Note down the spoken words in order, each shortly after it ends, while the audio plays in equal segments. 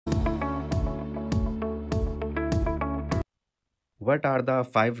What are the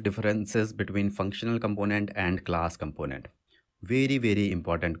 5 differences between functional component and class component? Very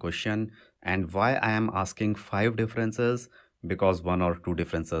important question. And why I am asking 5 differences? Because 1 or 2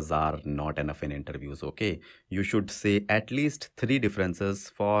 differences are not enough in interviews. Okay, you should say at least 3 differences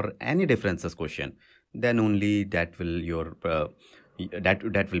for any differences question. Then only that will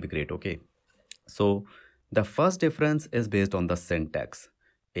that will be great. Okay, so the first difference is based on the syntax.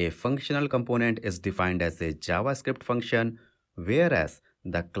 A functional component is defined as a JavaScript function, whereas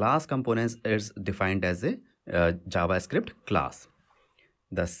the class component is defined as a JavaScript class.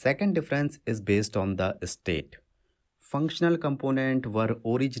 The second difference is based on the state. Functional components were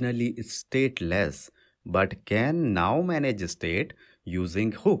originally stateless but can now manage state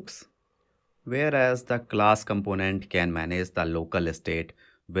using hooks, whereas the class component can manage the local state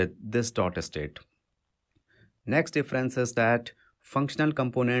with this dot state. Next difference is that functional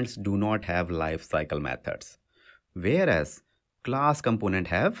components do not have lifecycle methods, whereas class component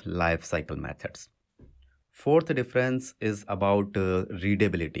have lifecycle methods. Fourth difference is about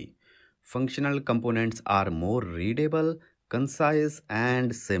readability. Functional components are more readable, concise,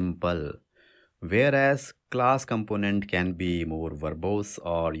 and simple, whereas class component can be more verbose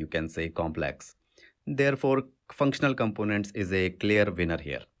or you can say complex. Therefore, functional components is a clear winner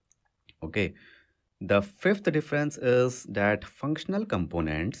here. Okay. The fifth difference is that functional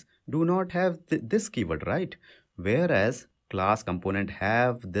components do not have this keyword, right? Whereas class component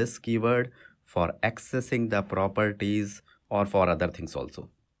have this keyword for accessing the properties or for other things also.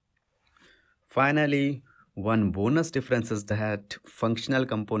 Finally, one bonus difference is that functional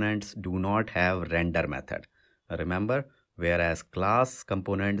components do not have render method. Remember, whereas class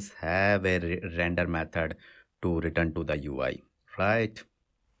components have a render method to return to the UI, right?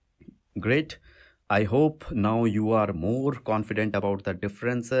 Great. I hope now you are more confident about the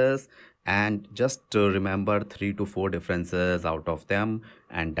differences, and just remember 3 to 4 differences out of them,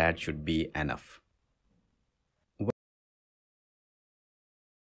 and that should be enough.